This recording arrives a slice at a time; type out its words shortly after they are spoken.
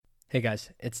Hey guys,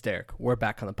 it's Derek. We're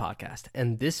back on the podcast.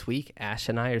 And this week, Ash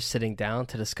and I are sitting down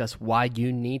to discuss why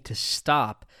you need to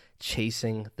stop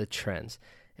chasing the trends.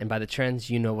 And by the trends,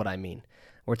 you know what I mean.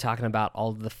 We're talking about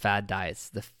all of the fad diets,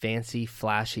 the fancy,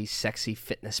 flashy, sexy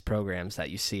fitness programs that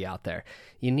you see out there.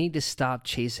 You need to stop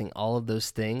chasing all of those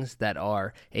things that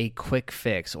are a quick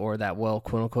fix or that will,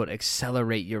 quote unquote,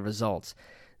 accelerate your results.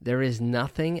 There is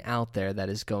nothing out there that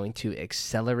is going to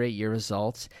accelerate your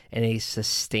results in a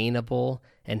sustainable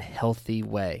and healthy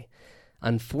way.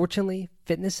 Unfortunately,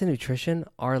 fitness and nutrition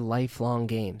are lifelong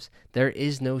games. There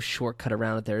is no shortcut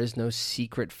around it. There is no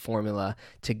secret formula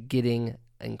to getting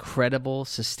incredible,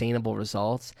 sustainable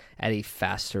results at a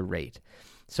faster rate.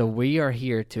 So we are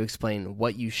here to explain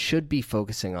what you should be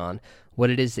focusing on, what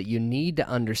it is that you need to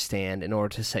understand in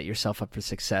order to set yourself up for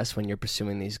success when you're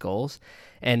pursuing these goals,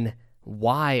 and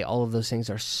why all of those things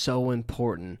are so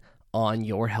important on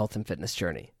your health and fitness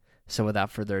journey. So without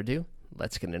further ado,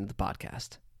 let's get into the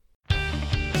podcast.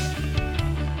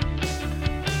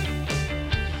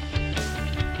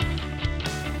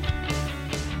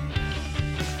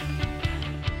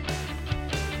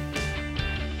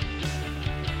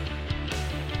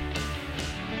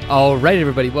 All right,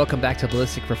 everybody, welcome back to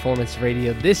Ballistic Performance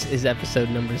Radio. This is episode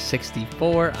number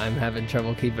 64. I'm having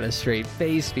trouble keeping a straight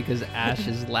face because Ash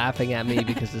is laughing at me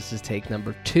because this is take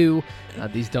number 2.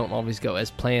 These don't always go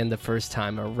as planned the first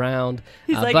time around.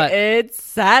 He's like, it's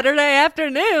Saturday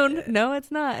afternoon. No,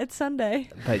 it's not. It's Sunday.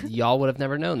 But y'all would have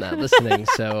never known that listening.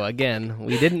 So again,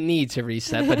 we didn't need to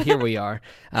reset, but here we are.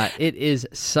 It is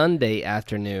Sunday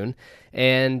afternoon.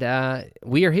 And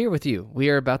we are here with you. We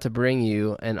are about to bring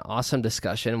you an awesome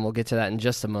discussion, and we'll get to that in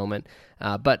just a moment.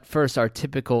 But first, our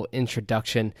typical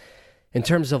introduction. In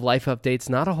terms of life updates,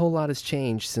 not a whole lot has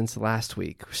changed since last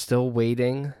week. We're still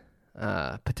waiting,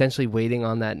 potentially waiting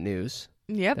on that news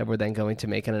that we're then going to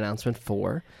make an announcement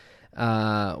for.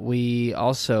 We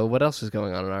also, what else is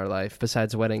going on in our life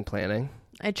besides wedding planning?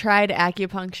 I tried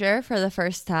acupuncture for the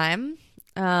first time.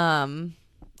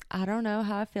 I don't know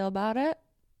how I feel about it.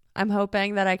 I'm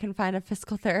hoping that I can find a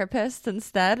physical therapist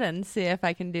instead and see if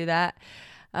I can do that,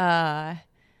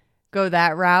 go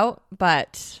that route,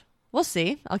 but we'll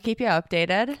see. I'll keep you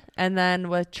updated. And then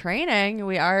with training,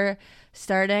 we are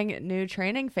starting new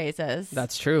training phases.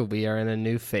 That's true. We are in a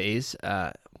new phase.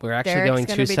 We're actually Derek's going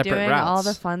two separate doing routes. All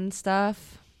the fun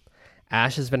stuff.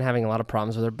 Ash has been having a lot of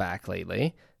problems with her back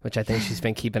lately, which I think she's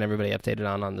been keeping everybody updated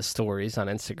on the stories on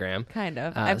Instagram. Kind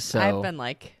of. I've been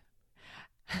like...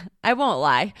 I won't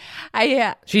lie.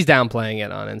 She's downplaying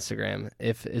it on Instagram.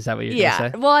 Is that what you're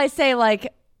gonna say? Well, I say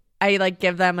I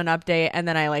give them an update and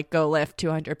then I go lift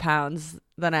 200 pounds.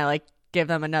 Then I give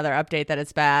them another update that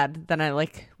it's bad. Then I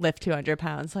lift 200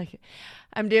 pounds.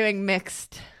 I'm doing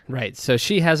mixed. Right. So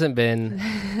she hasn't been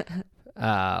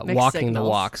walking signals. the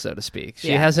walk, so to speak.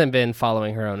 She hasn't been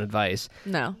following her own advice.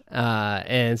 No.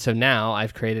 And so now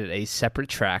I've created a separate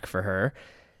track for her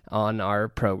on our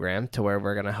program to where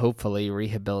we're going to hopefully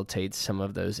rehabilitate some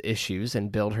of those issues and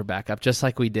build her back up, just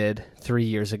like we did 3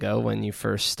 years ago when you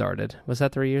first started. Was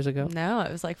that 3 years ago? No,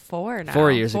 it was 4 now. 4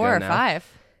 years ago 4 or now.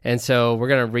 5. And so we're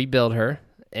going to rebuild her.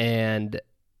 And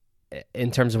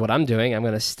in terms of what I'm doing, I'm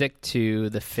going to stick to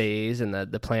the phase and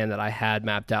the plan that I had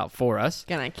mapped out for us.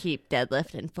 Gonna keep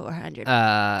deadlifting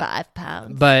 405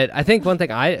 pounds. But I think one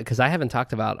thing because I haven't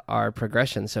talked about our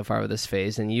progression so far with this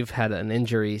phase, and you've had an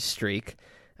injury streak.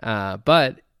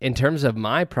 But in terms of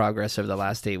my progress over the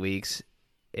last 8 weeks,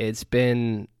 it's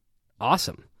been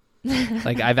awesome.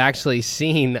 I've actually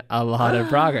seen a lot of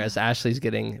progress. Ashley's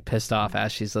getting pissed off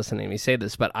as she's listening to me say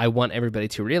this, but I want everybody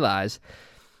to realize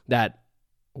that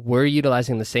we're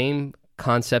utilizing the same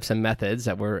concepts and methods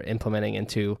that we're implementing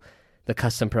into the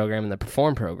custom program and the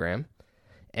perform program.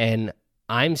 And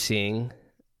I'm seeing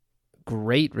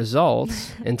great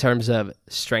results in terms of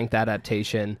strength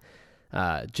adaptation,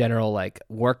 general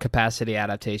work capacity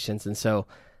adaptations. And so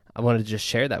I wanted to just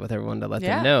share that with everyone to let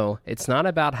them know it's not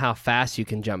about how fast you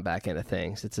can jump back into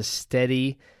things. It's a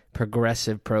steady,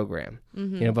 progressive program.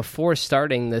 Mm-hmm. Before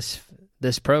starting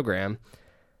this program,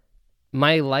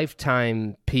 my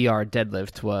lifetime PR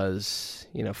deadlift was,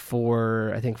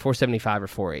 475 or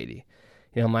 480.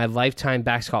 My lifetime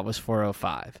back squat was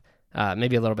 405,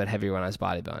 maybe a little bit heavier when I was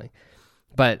bodybuilding.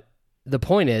 But the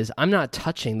point is, I'm not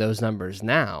touching those numbers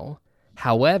now.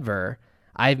 However,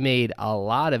 I've made a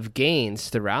lot of gains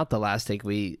throughout the last 8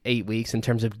 weeks in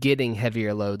terms of getting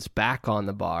heavier loads back on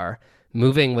the bar,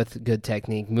 moving with good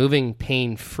technique, moving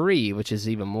pain-free, which is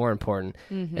even more important.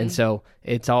 Mm-hmm. And so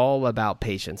it's all about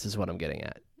patience is what I'm getting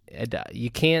at. You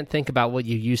can't think about what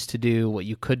you used to do, what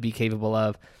you could be capable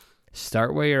of.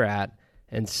 Start where you're at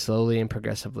and slowly and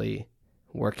progressively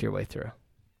work your way through.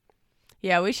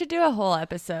 Yeah, we should do a whole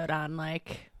episode on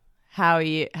like how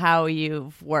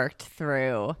you've worked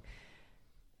through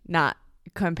not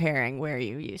comparing where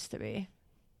you used to be.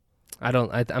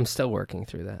 I'm still working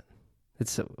through that.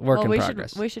 It's a work in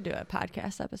progress. We should do a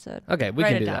podcast episode. Okay, we Write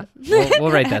can it do down. that.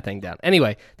 We'll write that thing down.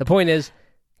 Anyway, the point is,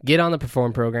 get on the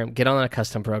Perform program, get on a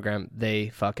custom program. They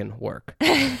fucking work.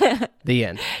 The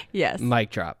end. Yes. Mic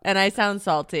drop. And I sound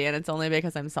salty, and it's only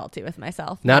because I'm salty with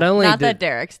myself. Not that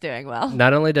Derek's doing well.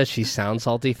 Not only does she sound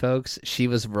salty, folks, she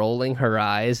was rolling her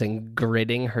eyes and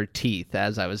gritting her teeth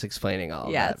as I was explaining all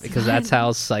of that, because that's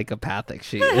how psychopathic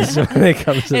she is when it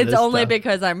comes to It's this only stuff.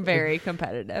 because I'm very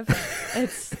competitive.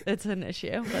 It's an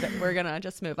issue, but we're gonna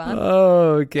just move on.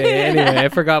 Okay. Anyway, I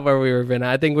forgot where we were been.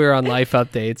 I think we were on life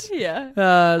updates.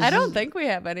 Yeah. I don't think we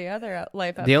have any other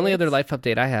life updates. The only other life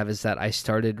update I have is that I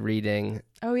started reading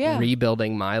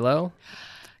Rebuilding Milo.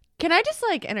 Can I just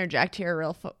like interject here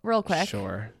real quick?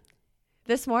 Sure.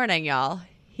 This morning, y'all,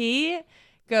 he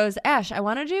goes, Ash, I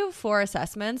want to do 4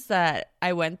 assessments that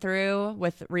I went through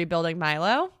with Rebuilding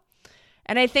Milo,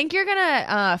 and I think you're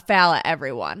gonna fail at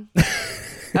everyone.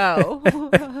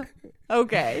 Oh,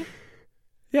 okay.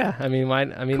 Yeah,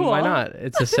 why not?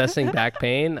 It's assessing back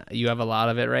pain. You have a lot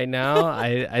of it right now.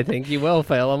 I think you will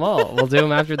fail them all. We'll do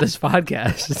them after this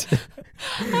podcast.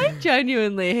 I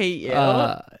genuinely hate you.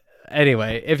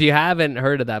 Anyway, if you haven't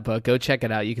heard of that book, go check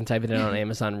it out. You can type it in on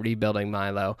Amazon, Rebuilding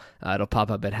Milo. It'll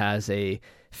pop up. It has a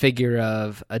figure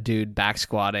of a dude back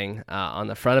squatting on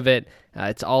the front of it.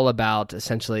 It's all about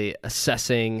essentially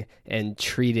assessing and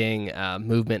treating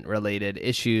movement-related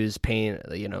issues,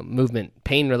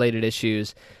 pain-related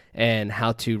issues, and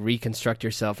how to reconstruct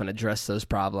yourself and address those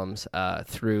problems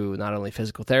through not only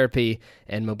physical therapy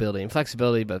and mobility and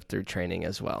flexibility, but through training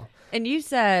as well. And you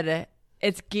said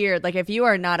it's geared, like if you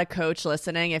are not a coach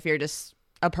listening, if you're just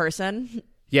a person.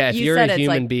 Yeah, if you're a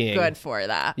human being, good for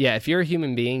that. Yeah, if you're a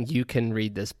human being, you can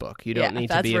read this book. You don't need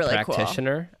to be a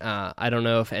practitioner. Cool. I don't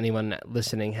know if anyone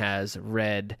listening has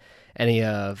read any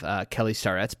of Kelly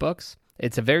Starrett's books.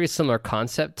 It's a very similar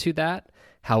concept to that.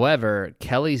 However,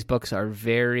 Kelly's books are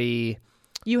very...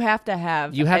 You have to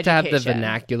have the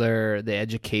vernacular, the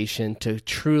education to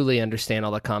truly understand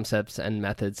all the concepts and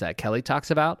methods that Kelly talks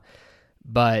about.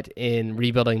 But in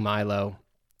Rebuilding Milo,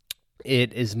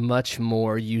 it is much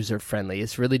more user-friendly.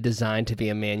 It's really designed to be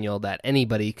a manual that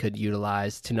anybody could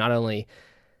utilize to not only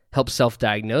help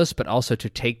self-diagnose, but also to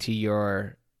take to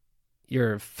your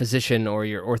physician or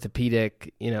your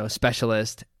orthopedic,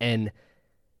 specialist and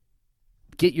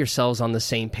get yourselves on the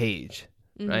same page,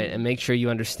 right? And make sure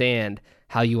you understand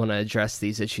how you want to address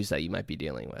these issues that you might be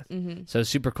dealing with. Mm-hmm. So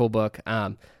super cool book.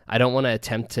 I don't want to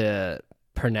attempt to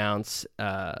pronounce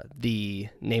the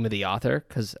name of the author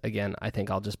because, again, I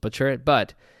think I'll just butcher it,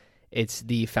 but it's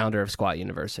the founder of Squat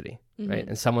University, right?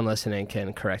 And someone listening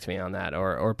can correct me on that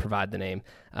or provide the name.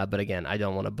 But again, I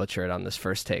don't want to butcher it on this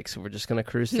first take, so we're just going to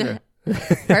cruise through.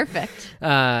 Perfect.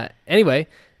 Anyway,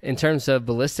 in terms of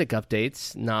ballistic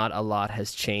updates, not a lot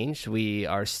has changed. We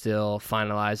are still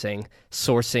finalizing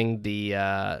sourcing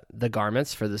the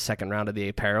garments for the second round of the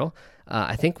apparel.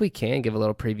 I think we can give a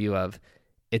little preview of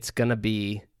it's going to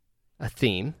be a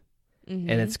theme,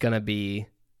 and it's going to be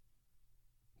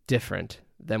different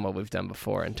than what we've done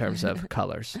before in terms of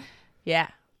colors. Yeah.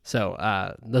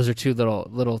 So those are 2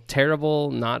 little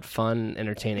terrible, not fun,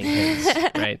 entertaining things,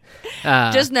 right?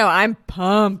 Just know I'm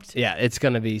pumped. Yeah, it's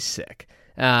going to be sick.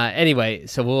 Anyway,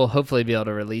 so we'll hopefully be able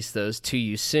to release those to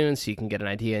you soon so you can get an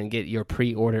idea and get your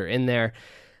pre-order in there.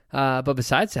 But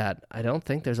besides that, I don't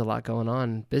think there's a lot going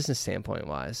on business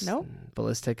standpoint-wise. Nope.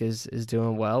 Ballistic is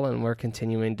doing well, and we're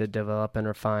continuing to develop and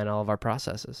refine all of our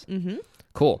processes. Mm-hmm.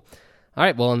 Cool. All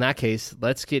right, well, in that case,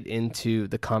 let's get into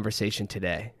the conversation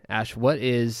today. Ash, what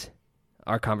is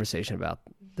our conversation about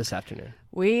this afternoon?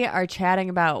 We are chatting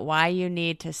about why you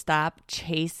need to stop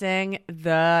chasing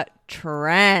the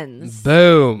trends.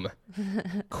 Boom.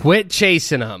 Quit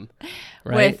chasing them.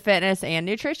 Right? With fitness and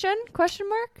nutrition? ?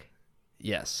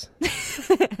 Yes.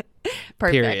 Perfect.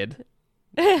 Period.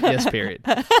 Yes, period.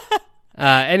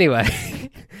 Anyway.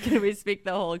 Can we speak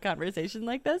the whole conversation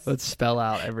like this? Let's spell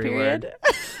out every period. word.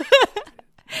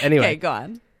 Anyway. Okay, go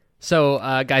on. So,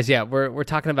 guys, yeah, we're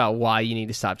talking about why you need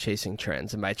to stop chasing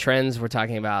trends. And by trends, we're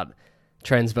talking about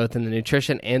trends both in the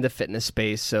nutrition and the fitness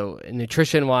space. So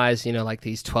nutrition-wise, like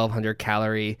these 1,200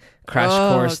 calorie crash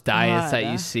course diets that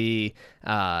you see.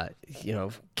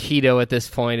 Keto at this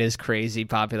point is crazy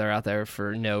popular out there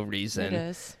for no reason. It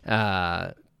is.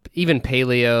 Even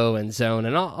paleo and zone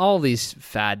and all these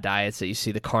fad diets that you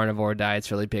see. The carnivore diet's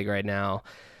really big right now.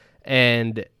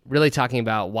 And really talking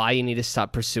about why you need to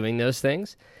stop pursuing those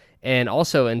things. And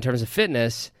also in terms of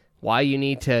fitness, why you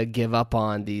need to give up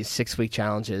on these 6-week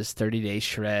challenges, 30-day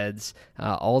shreds,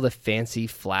 all the fancy,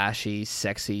 flashy,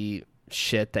 sexy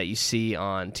shit that you see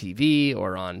on TV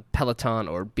or on Peloton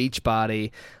or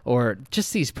Beachbody, or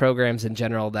just these programs in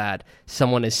general that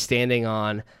someone is standing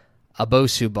on a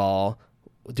BOSU ball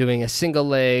doing a single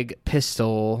leg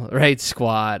pistol, right,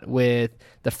 squat with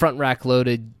the front rack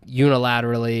loaded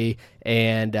unilaterally,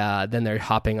 and then they're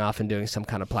hopping off and doing some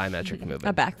kind of plyometric movement.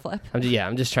 A backflip.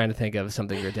 I'm just trying to think of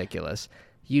something ridiculous.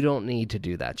 You don't need to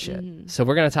do that shit. So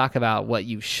we're going to talk about what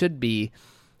you should be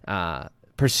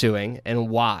pursuing and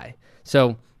why.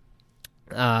 So,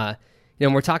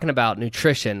 we're talking about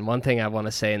nutrition. One thing I want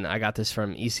to say, and I got this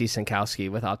from E.C. Sinkowski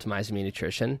with Optimize Me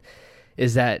Nutrition,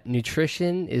 is that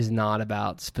nutrition is not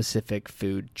about specific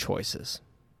food choices.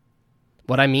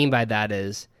 What I mean by that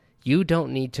is you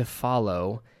don't need to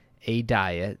follow a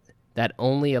diet that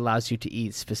only allows you to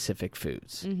eat specific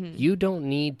foods. You don't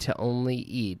need to only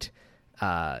eat,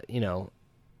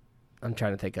 I'm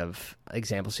trying to think of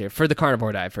examples here. For the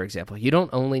carnivore diet, for example, you don't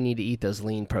only need to eat those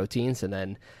lean proteins and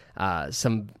then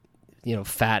some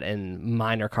fat and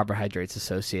minor carbohydrates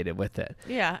associated with it.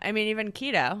 Yeah, I mean, even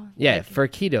keto. Yeah, for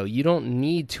keto, you don't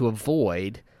need to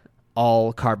avoid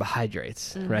all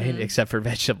carbohydrates, right? Except for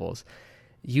vegetables.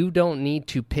 You don't need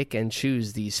to pick and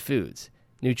choose these foods.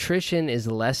 Nutrition is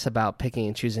less about picking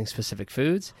and choosing specific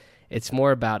foods. It's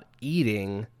more about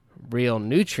eating real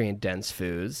nutrient-dense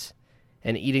foods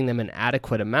and eating them in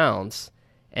adequate amounts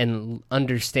and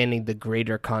understanding the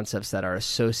greater concepts that are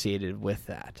associated with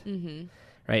that.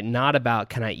 Right? Not about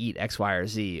can I eat X, Y, or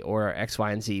Z, or X,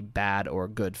 Y, and Z bad or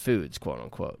good foods, quote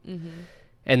unquote.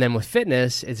 And then with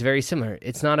fitness, it's very similar.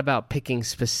 It's not about picking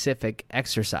specific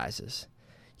exercises.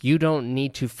 You don't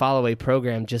need to follow a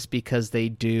program just because they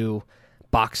do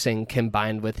boxing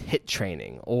combined with HIIT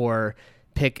training, or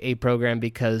pick a program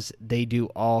because they do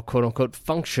all quote unquote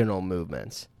functional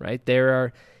movements, right?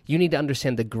 You need to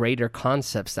understand the greater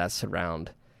concepts that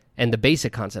surround and the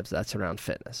basic concepts that surround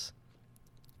fitness.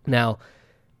 Now,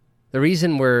 the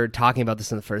reason we're talking about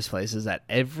this in the first place is that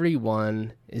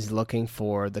everyone is looking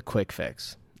for the quick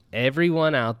fix.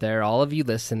 Everyone out there, all of you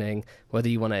listening, whether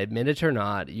you want to admit it or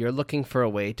not, you're looking for a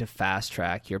way to fast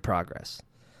track your progress.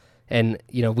 And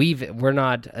we're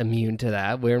not immune to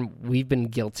that. We've been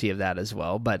guilty of that as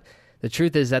well. But the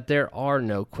truth is that there are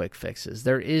no quick fixes.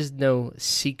 There is no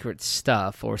secret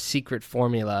stuff or secret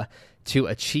formula to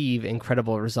achieve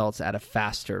incredible results at a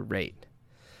faster rate.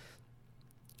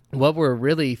 What we're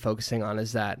really focusing on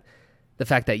is that the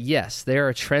fact that, yes, there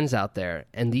are trends out there,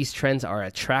 and these trends are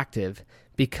attractive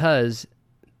because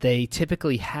they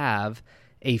typically have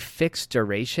a fixed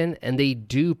duration and they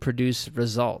do produce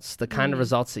results, the kind of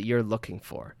results that you're looking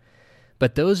for.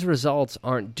 But those results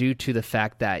aren't due to the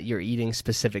fact that you're eating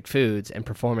specific foods and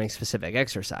performing specific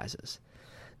exercises.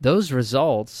 Those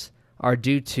results are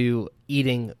due to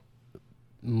eating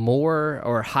more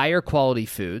or higher quality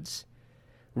foods,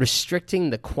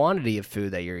 restricting the quantity of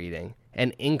food that you're eating,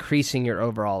 and increasing your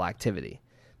overall activity.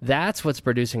 That's what's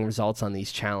producing results on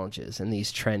these challenges and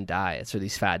these trend diets or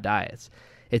these fad diets.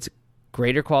 It's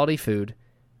greater quality food,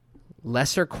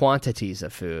 lesser quantities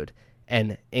of food,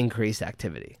 and increased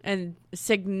activity. And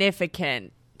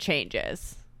significant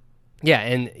changes.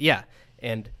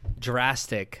 And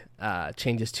drastic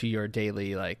changes to your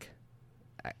daily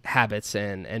habits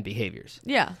and behaviors.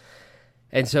 Yeah.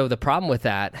 And so the problem with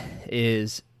that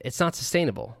is it's not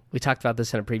sustainable. We talked about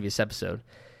this in a previous episode.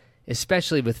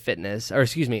 Especially with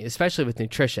especially with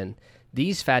nutrition,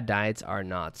 these fad diets are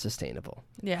not sustainable.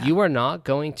 Yeah. You are not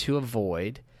going to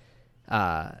avoid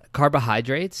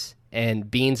carbohydrates and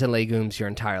beans and legumes your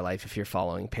entire life if you're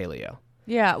following paleo.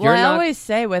 Yeah. Well, I always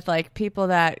say with people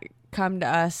that come to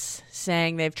us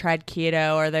saying they've tried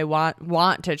keto or they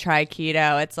want to try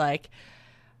keto, it's like,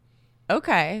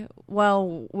 okay,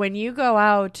 well, when you go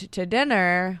out to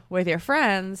dinner with your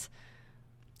friends,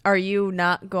 are you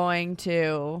not going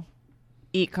to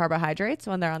eat carbohydrates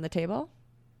when they're on the table?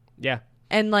 Yeah.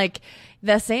 And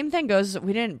the same thing goes,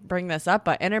 we didn't bring this up,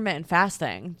 but intermittent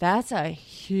fasting, that's a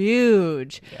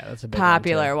huge, that's a big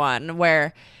popular one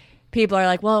where people are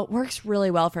like, well, it works really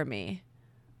well for me.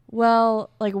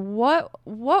 Well,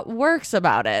 what works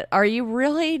about it? Are you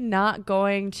really not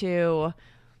going to,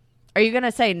 are you going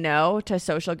to say no to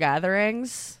social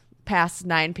gatherings past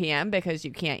 9 p.m. because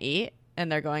you can't eat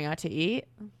and they're going out to eat?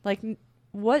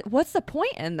 What's the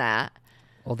point in that?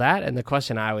 Well, that and the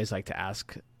question I always like to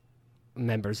ask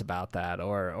members about that,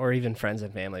 or even friends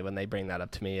and family when they bring that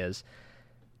up to me is,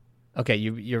 okay,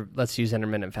 you're let's use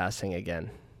intermittent fasting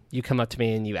again. You come up to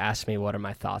me and you ask me what are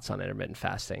my thoughts on intermittent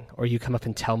fasting, or you come up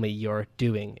and tell me you're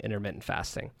doing intermittent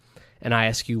fasting, and I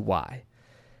ask you why.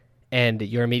 and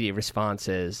your immediate response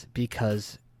is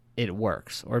because it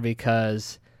works, or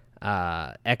because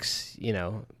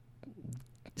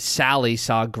Sally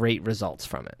saw great results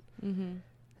from it. Mm-hmm.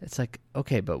 It's like,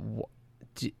 okay, but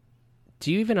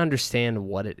do you even understand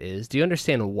what it is? Do you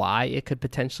understand why it could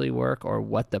potentially work, or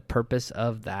what the purpose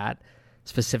of that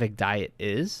specific diet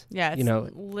is? Yeah,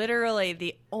 it's literally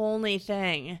the only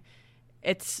thing.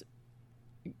 It's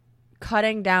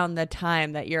cutting down the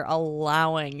time that you're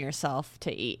allowing yourself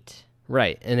to eat.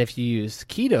 Right. And if you use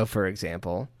keto, for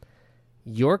example,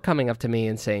 you're coming up to me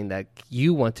and saying that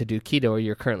you want to do keto, or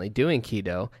you're currently doing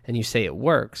keto, and you say it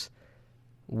works.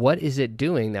 What is it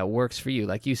doing that works for you?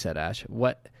 Like you said, Ash,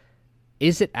 what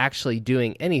is it actually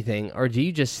doing anything, or do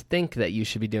you just think that you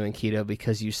should be doing keto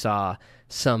because you saw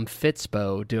some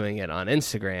Fitspo doing it on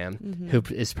Instagram who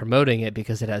is promoting it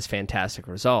because it has fantastic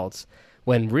results,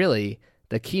 when really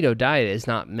the keto diet is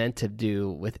not meant to do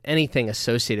with anything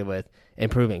associated with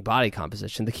improving body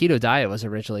composition. The keto diet was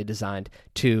originally designed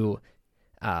to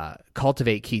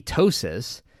cultivate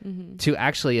ketosis, to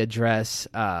actually address,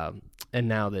 and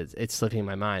now that it's slipping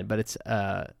my mind, but it's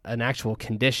an actual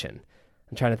condition.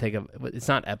 I'm trying to think of, it's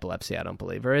not epilepsy, I don't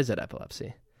believe, or is it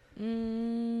epilepsy?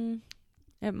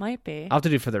 It might be. I'll have to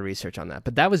do further research on that,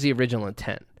 but that was the original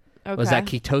intent. Okay. Was that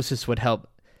ketosis would help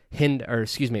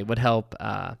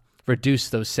reduce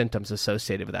those symptoms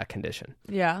associated with that condition.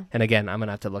 Yeah. And again, I'm going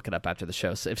to have to look it up after the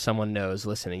show. So if someone knows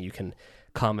listening, you can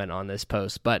comment on this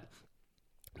post. But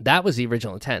that was the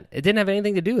original intent. It didn't have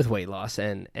anything to do with weight loss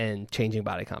and changing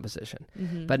body composition.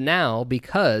 Mm-hmm. But now,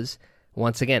 because,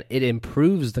 once again, it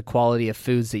improves the quality of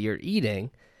foods that you're eating,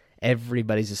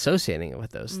 everybody's associating it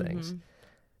with those things.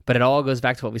 But it all goes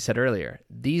back to what we said earlier.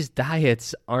 These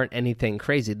diets aren't anything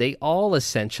crazy. They all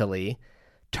essentially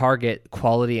target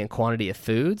quality and quantity of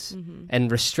foods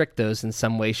and restrict those in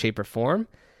some way, shape, or form.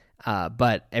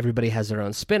 But everybody has their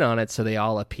own spin on it, so they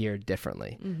all appear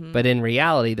differently. But in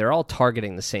reality, they're all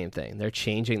targeting the same thing. They're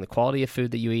changing the quality of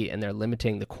food that you eat, and they're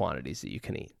limiting the quantities that you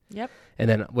can eat. Yep. And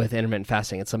then with intermittent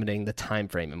fasting, it's limiting the time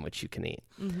frame in which you can eat.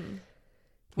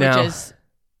 Which is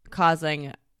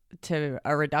causing to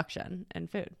a reduction in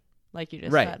food, like you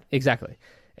just said. Right, exactly.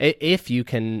 If you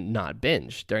can not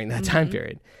binge during that time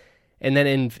period. And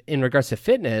then in regards to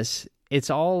fitness, it's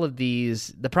all of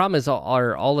these, the problem is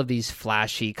all of these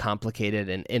flashy, complicated,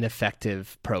 and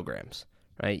ineffective programs,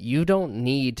 right? You don't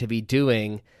need to be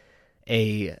doing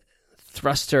a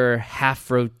thruster, half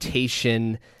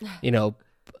rotation,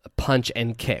 punch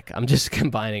and kick. I'm just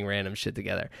combining random shit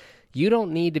together. You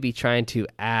don't need to be trying to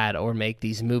add or make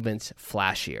these movements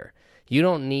flashier. You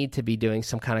don't need to be doing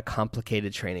some kind of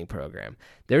complicated training program.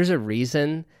 There's a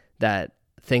reason that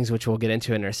things which we'll get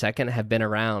into in a second have been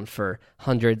around for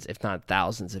hundreds, if not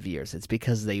thousands of years. It's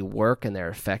because they work and they're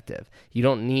effective. You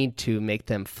don't need to make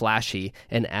them flashy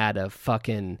and add a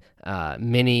fucking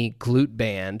mini glute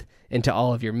band into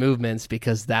all of your movements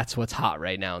because that's what's hot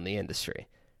right now in the industry,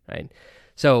 right?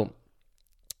 So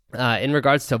in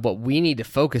regards to what we need to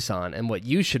focus on and what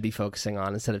you should be focusing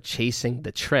on instead of chasing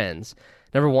the trends,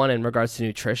 number one, in regards to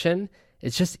nutrition,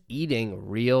 it's just eating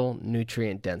real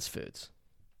nutrient-dense foods.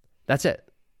 That's it.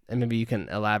 And maybe you can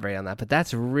elaborate on that. But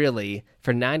that's really,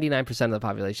 for 99% of the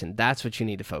population, that's what you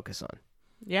need to focus on.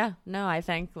 Yeah. No, I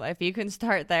think if you can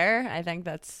start there, I think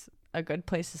that's a good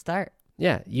place to start.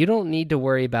 Yeah. You don't need to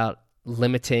worry about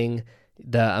limiting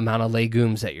the amount of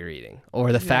legumes that you're eating,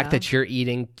 or the fact that you're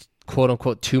eating, quote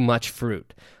unquote, too much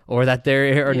fruit, or that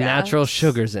there are natural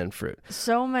sugars in fruit.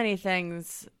 So many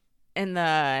things in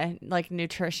the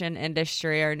nutrition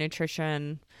industry or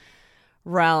nutrition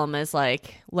realm is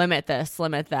limit this,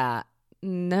 limit that.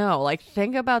 No,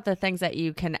 think about the things that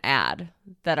you can add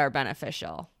that are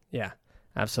beneficial. Yeah,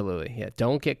 absolutely. Yeah,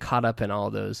 don't get caught up in all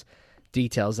those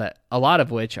details, that a lot of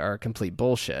which are complete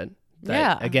bullshit,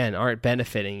 that again aren't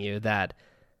benefiting you, that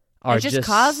are it just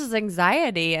causes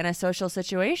anxiety in a social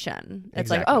situation. It's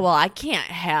exactly. Oh, well, I can't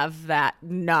have that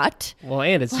nut. Well,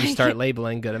 and it's you start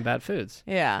labeling good and bad foods.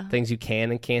 Yeah. Things you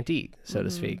can and can't eat, so to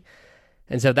speak.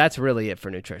 And so that's really it for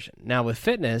nutrition. Now with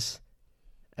fitness,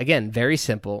 again, very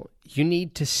simple. You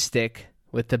need to stick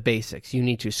with the basics. You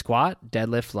need to squat,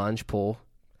 deadlift, lunge, pull,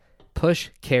 push,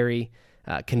 carry,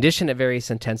 condition at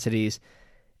various intensities,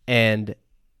 and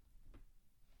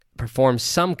perform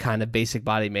some kind of basic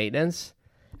body maintenance,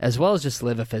 as well as just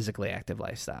live a physically active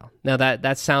lifestyle. Now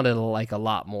that sounded like a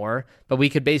lot more, but we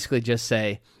could basically just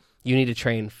say you need to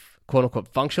train quote unquote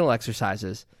functional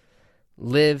exercises,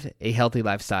 live a healthy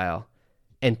lifestyle,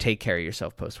 and take care of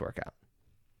yourself post-workout,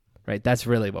 right? That's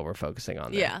really what we're focusing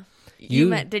on there.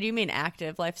 Yeah. Did you mean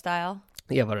active lifestyle?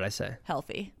 Yeah, what did I say?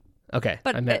 Healthy. Okay,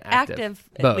 but I meant active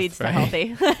Both, leads right? to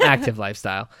healthy. Active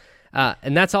lifestyle.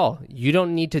 And that's all. You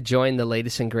don't need to join the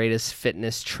latest and greatest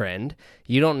fitness trend.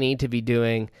 You don't need to be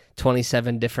doing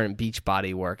 27 different beach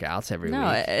body workouts every week.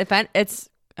 No, it's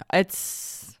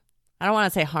I don't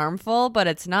want to say harmful, but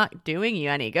it's not doing you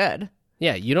any good.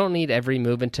 Yeah, you don't need every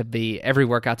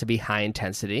workout to be high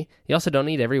intensity. You also don't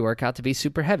need every workout to be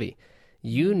super heavy.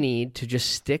 You need to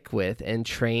just stick with and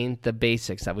train the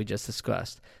basics that we just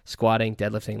discussed: squatting,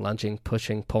 deadlifting, lunging,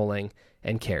 pushing, pulling,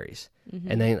 and carries.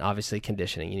 And then obviously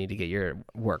conditioning. You need to get your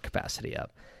work capacity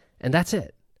up. And that's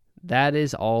it. That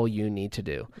is all you need to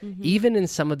do. Even in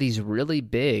some of these really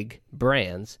big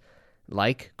brands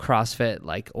like CrossFit,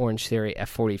 like Orange Theory,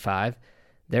 F45,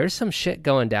 there's some shit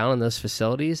going down in those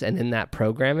facilities and in that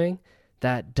programming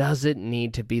that doesn't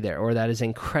need to be there, or that is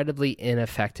incredibly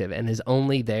ineffective and is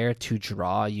only there to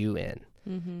draw you in,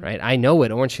 right? I know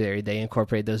at Orange Theory, they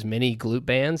incorporate those mini glute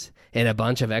bands in a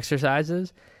bunch of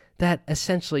exercises that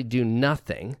essentially do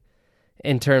nothing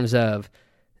in terms of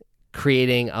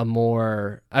creating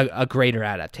a greater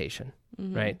adaptation,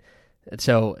 right?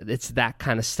 So it's that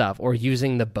kind of stuff, or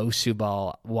using the Bosu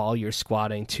ball while you're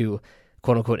squatting to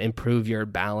quote unquote improve your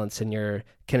balance and your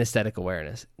kinesthetic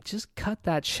awareness. Just cut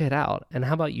that shit out. And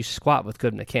how about you squat with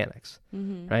good mechanics,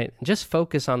 right? And just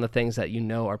focus on the things that you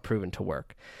know are proven to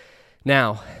work.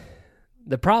 Now,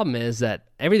 the problem is that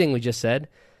everything we just said,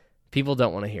 people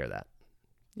don't want to hear that.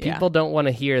 People don't want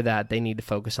to hear that they need to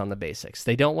focus on the basics.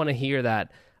 They don't want to hear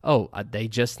that, they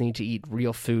just need to eat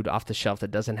real food off the shelf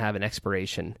that doesn't have an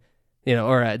expiration,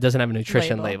 or it doesn't have a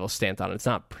nutrition label stamped on it. It's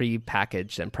not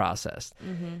pre-packaged and processed.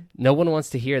 No one wants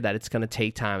to hear that it's going to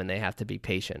take time and they have to be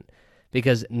patient,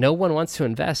 because no one wants to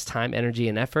invest time, energy,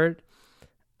 and effort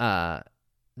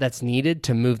that's needed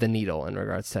to move the needle in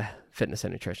regards to fitness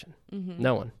and nutrition.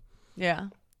 No one. Yeah.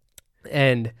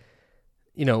 And,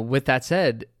 with that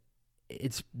said,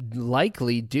 it's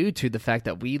likely due to the fact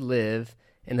that we live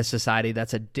in a society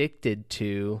that's addicted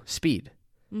to speed.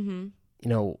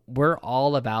 We're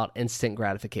all about instant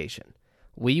gratification.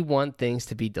 We want things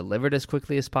to be delivered as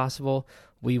quickly as possible.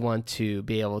 We want to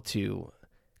be able to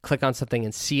click on something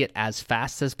and see it as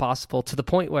fast as possible, to the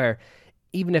point where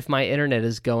even if my internet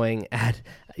is going at,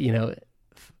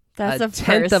 that's a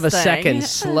tenth of a second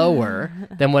slower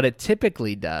than what it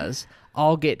typically does,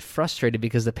 I'll get frustrated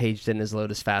because the page didn't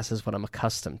load as fast as what I'm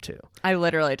accustomed to. I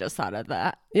literally just thought of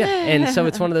that. Yeah, and so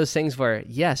it's one of those things where,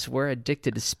 yes, we're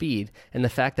addicted to speed, and the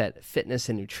fact that fitness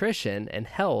and nutrition and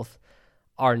health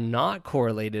are not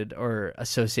correlated or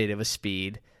associated with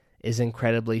speed is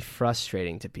incredibly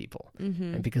frustrating to people.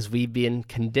 And because we've been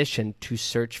conditioned to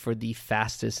search for the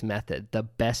fastest method, the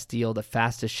best deal, the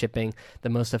fastest shipping, the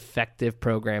most effective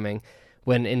programming,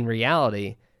 when in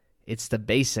reality, it's the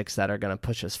basics that are going to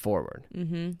push us forward.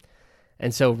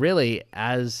 And so really,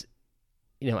 as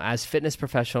fitness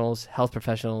professionals, health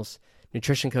professionals,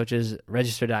 nutrition coaches,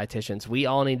 registered dietitians, we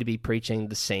all need to be preaching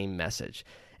the same message.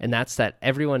 And that's that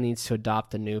everyone needs to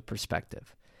adopt a new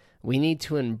perspective. We need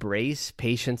to embrace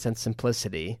patience and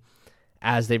simplicity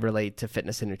as they relate to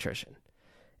fitness and nutrition.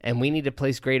 And we need to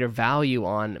place greater value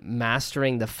on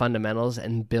mastering the fundamentals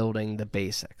and building the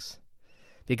basics,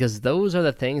 because those are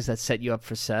the things that set you up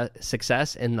for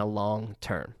success in the long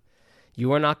term.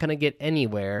 You are not going to get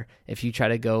anywhere if you try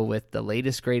to go with the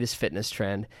latest, greatest fitness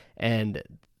trend and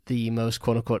the most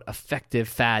quote-unquote effective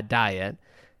fad diet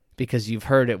because you've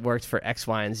heard it worked for X,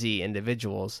 Y, and Z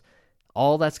individuals.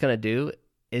 All that's going to do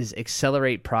is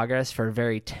accelerate progress for a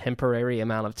very temporary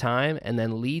amount of time and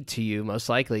then lead to you most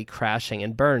likely crashing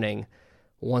and burning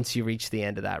once you reach the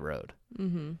end of that road.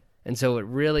 And so it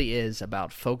really is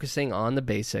about focusing on the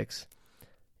basics,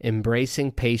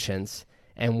 embracing patience,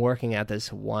 and working at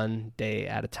this one day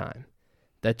at a time.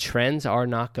 The trends are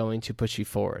not going to push you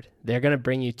forward. They're going to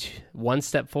bring you one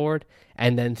step forward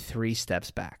and then 3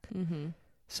 steps back.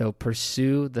 So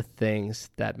pursue the things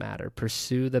that matter.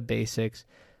 Pursue the basics.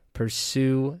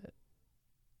 Pursue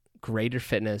greater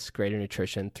fitness, greater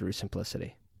nutrition through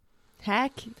simplicity.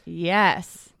 Heck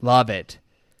yes. Love it.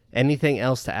 Anything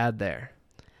else to add there?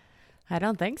 I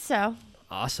don't think so.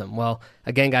 Awesome. Well,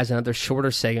 again, guys, another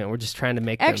shorter segment. We're just trying to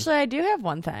make Actually, I do have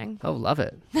one thing. Oh, love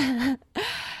it.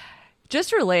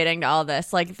 Just relating to all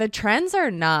this, like the trends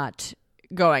are not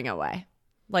going away.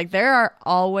 Like there are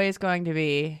always going to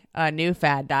be a new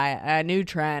fad diet, a new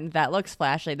trend that looks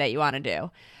flashy that you want to do.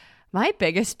 My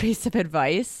biggest piece of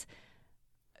advice,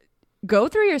 go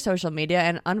through your social media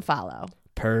and unfollow.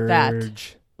 Purge.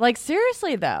 That. Like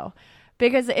seriously though,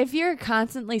 because if you're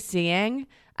constantly seeing,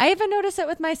 I even notice it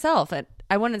with myself, and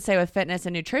I wouldn't say with fitness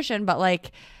and nutrition, but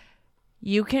like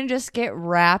you can just get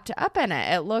wrapped up in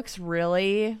it. It looks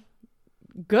really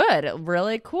good,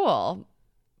 really cool.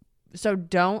 So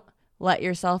don't let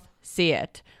yourself see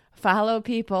it. Follow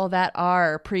people that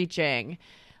are preaching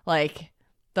like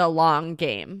the long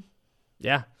game.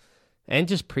 Yeah. And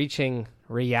just preaching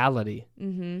reality.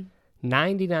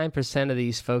 99% of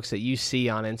these folks that you see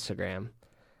on Instagram,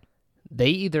 they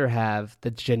either have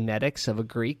the genetics of a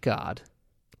Greek god.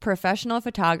 Professional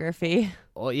photography.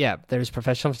 Well, yeah, there's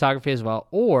professional photography as well.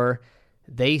 Or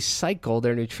they cycle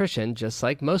their nutrition, just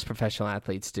like most professional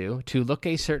athletes do, to look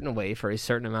a certain way for a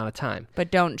certain amount of time.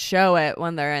 But don't show it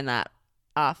when they're in that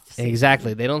off season.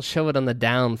 Exactly. They don't show it on the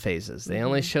down phases. They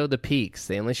only show the peaks.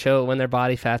 They only show it when their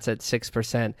body fat's at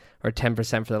 6% or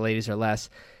 10% for the ladies or less.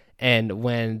 And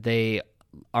when they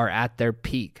are at their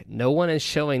peak, no one is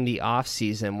showing the off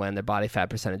season when their body fat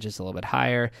percentage is a little bit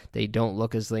higher. They don't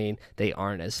look as lean. They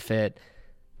aren't as fit.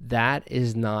 That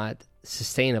is not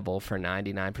sustainable for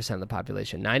 99% of the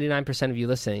population. 99% of you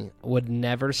listening would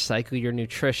never cycle your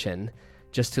nutrition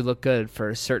just to look good for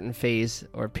a certain phase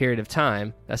or period of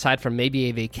time, aside from maybe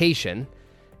a vacation,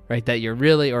 right, that you're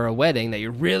really, or a wedding that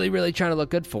you're really, really trying to look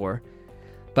good for.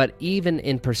 But even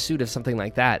in pursuit of something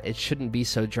like that, it shouldn't be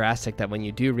so drastic that when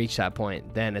you do reach that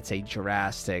point, then it's a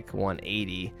drastic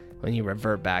 180 when you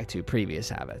revert back to previous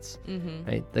habits.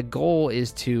 Right? The goal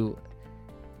is to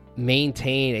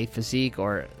maintain a physique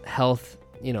or health,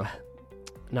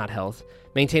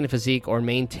 maintain a physique or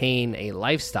maintain a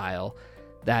lifestyle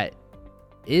that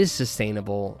is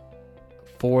sustainable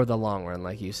for the long run,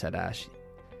 like you said, Ash.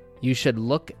 You should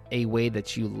look a way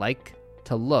that you like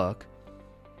to look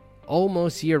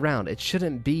almost year round. It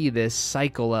shouldn't be this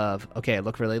cycle of, okay, I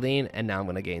look really lean and now I'm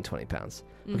going to gain 20 pounds.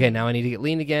 Okay, now I need to get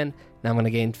lean again. Now I'm going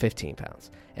to gain 15 pounds.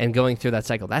 And going through that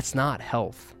cycle, that's not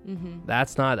health.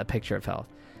 That's not a picture of health,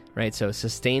 right? So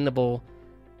sustainable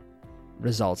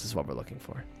results is what we're looking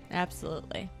for.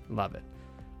 Absolutely. Love it.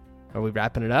 Are we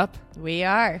wrapping it up? We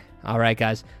are. All right,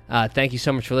 guys. Thank you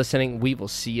so much for listening. We will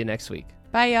see you next week.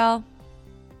 Bye, y'all.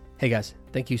 Hey, guys.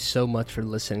 Thank you so much for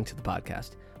listening to the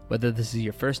podcast. Whether this is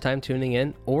your first time tuning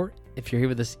in or if you're here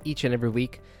with us each and every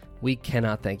week, we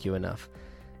cannot thank you enough.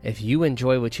 If you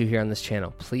enjoy what you hear on this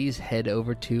channel, please head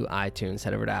over to iTunes,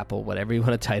 head over to Apple, whatever you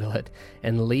want to title it,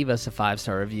 and leave us a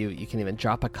 5-star review. You can even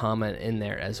drop a comment in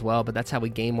there as well, but that's how we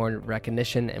gain more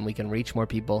recognition and we can reach more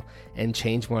people and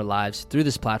change more lives through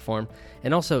this platform.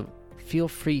 And also, feel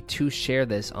free to share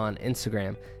this on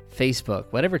Instagram, Facebook,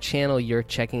 whatever channel you're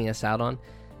checking us out on.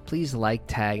 Please like,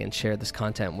 tag, and share this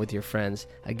content with your friends.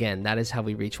 Again, that is how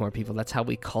we reach more people. That's how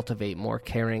we cultivate more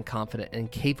caring, confident,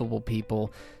 and capable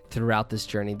people throughout this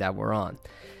journey that we're on.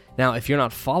 Now, if you're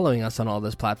not following us on all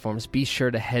those platforms, be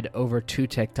sure to head over to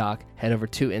TikTok, head over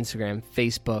to Instagram,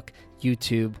 Facebook,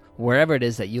 YouTube, wherever it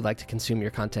is that you like to consume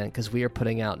your content, because we are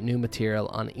putting out new material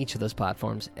on each of those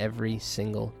platforms every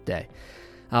single day.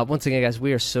 Once again, guys,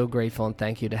 we are so grateful and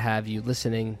thank you to have you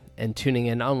listening and tuning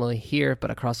in not only here,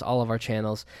 but across all of our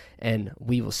channels, and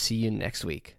we will see you next week.